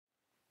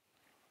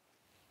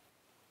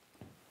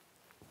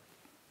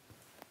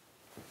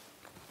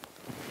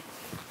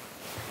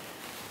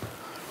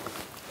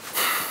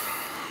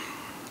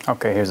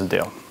Okay, here's the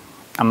deal.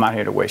 I'm not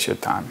here to waste your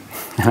time.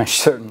 And I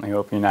certainly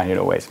hope you're not here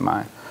to waste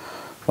mine.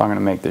 So I'm going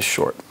to make this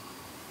short.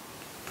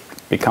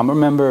 Become a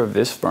member of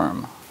this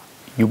firm.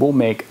 You will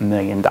make $1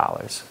 million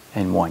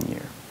in 1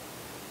 year.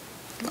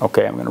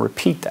 Okay, I'm going to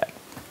repeat that.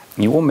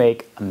 You will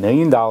make $1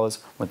 million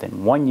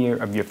within 1 year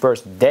of your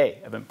first day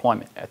of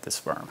employment at this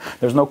firm.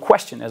 There's no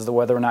question as to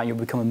whether or not you'll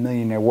become a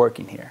millionaire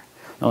working here.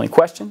 The only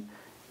question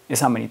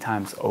is how many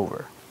times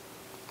over.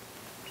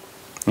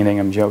 You think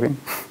I'm joking?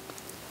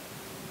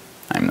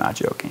 I'm not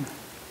joking.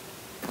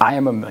 I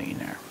am a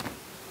millionaire.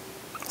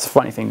 It's a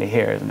funny thing to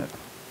hear, isn't it?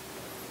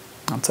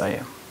 I'll tell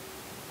you.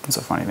 It's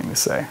a funny thing to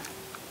say.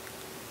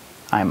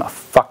 I am a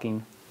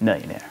fucking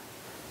millionaire.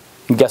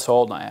 And guess how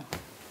old I am?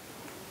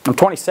 I'm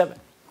 27.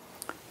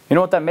 You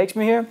know what that makes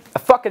me here? A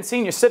fucking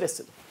senior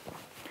citizen.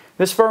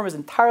 This firm is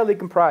entirely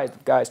comprised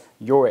of guys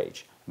your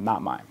age,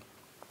 not mine.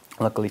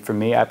 Luckily for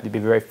me, I have to be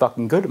very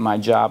fucking good at my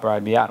job or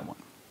I'd be out of one.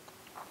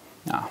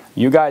 Now,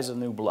 you guys are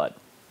new blood.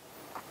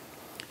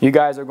 You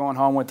guys are going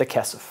home with the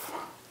Kesef.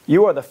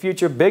 You are the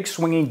future big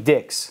swinging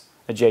dicks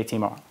at JT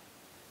Morrow.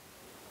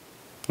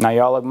 Now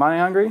y'all look money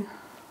hungry? And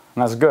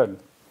that's good.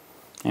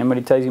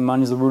 Anybody tells you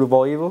money's the root of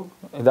all evil?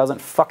 It doesn't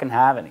fucking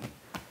have any.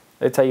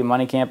 They tell you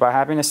money can't buy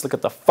happiness. Look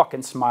at the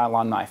fucking smile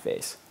on my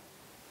face.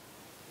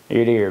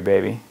 Ear to ear,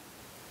 baby.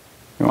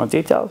 You want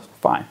details?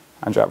 Fine.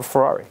 I drive a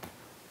Ferrari.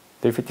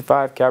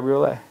 355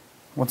 Cabriolet.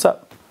 What's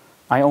up?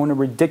 I own a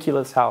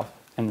ridiculous house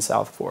in the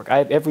South Fork. I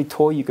have every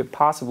toy you could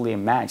possibly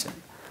imagine.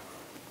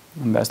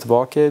 And best of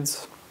all,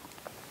 kids,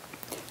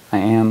 I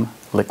am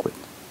liquid.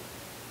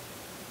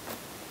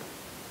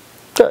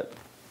 Good.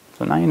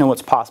 So now you know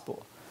what's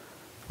possible.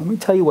 Let me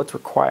tell you what's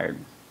required.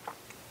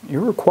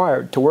 You're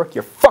required to work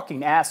your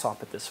fucking ass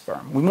off at this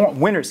firm. We want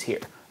winners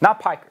here,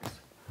 not pikers.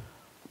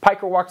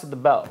 Piker walks at the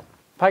bell.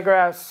 Piker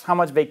asks how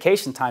much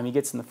vacation time he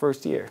gets in the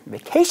first year.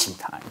 Vacation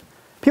time?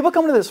 People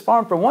come to this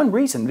farm for one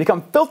reason, to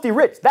become filthy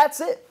rich. That's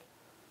it.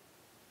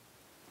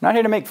 I'm not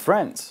here to make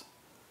friends.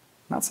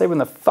 I'm not saving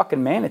the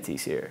fucking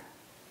manatees here.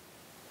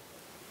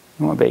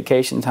 You want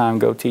vacation time,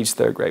 go teach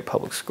third grade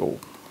public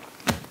school.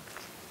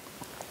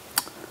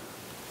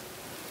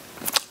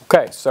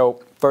 Okay,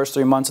 so first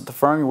 3 months at the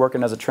firm, you're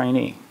working as a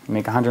trainee. You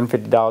make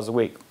 $150 a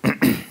week.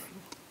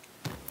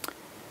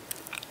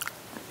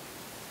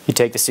 You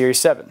take the Series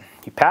 7.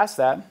 You pass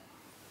that,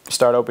 you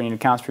start opening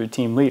accounts for your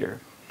team leader.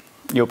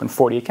 You open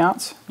 40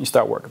 accounts, you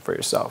start working for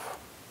yourself.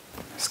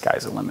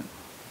 Sky's the limit.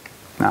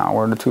 Now, a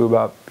word or two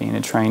about being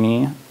a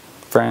trainee.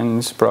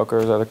 Friends,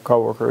 brokers, other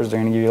coworkers, they're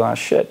going to give you a lot of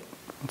shit.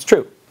 It's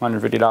true.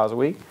 $150 a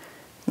week,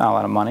 not a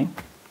lot of money,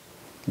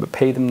 but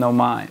pay them no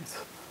minds.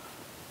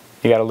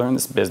 You got to learn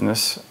this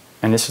business,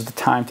 and this is the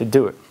time to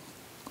do it.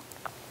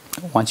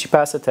 Once you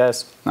pass the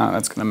test, none of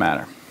that's going to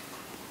matter.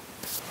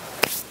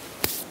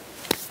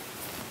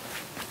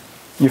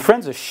 Your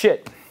friends are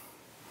shit.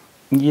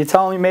 You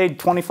tell them you made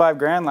 25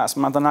 grand last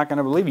month, they're not going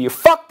to believe you.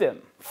 Fuck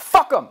them.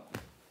 Fuck them.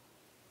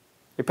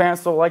 Your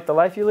parents don't like the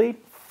life you lead?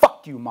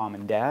 Fuck you, mom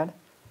and dad.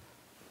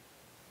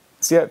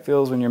 See how it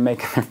feels when you're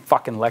making their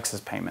fucking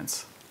Lexus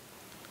payments.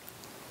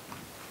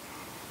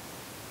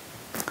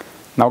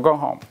 Now go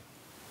home.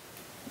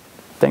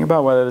 Think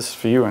about whether this is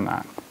for you or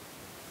not.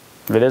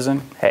 If it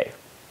isn't, hey,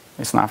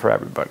 it's not for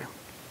everybody.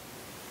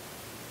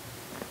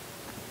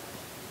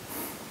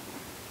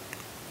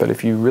 But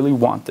if you really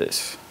want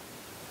this,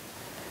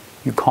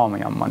 you call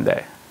me on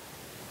Monday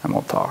and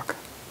we'll talk.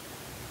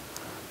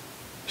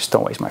 Just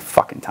don't waste my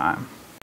fucking time.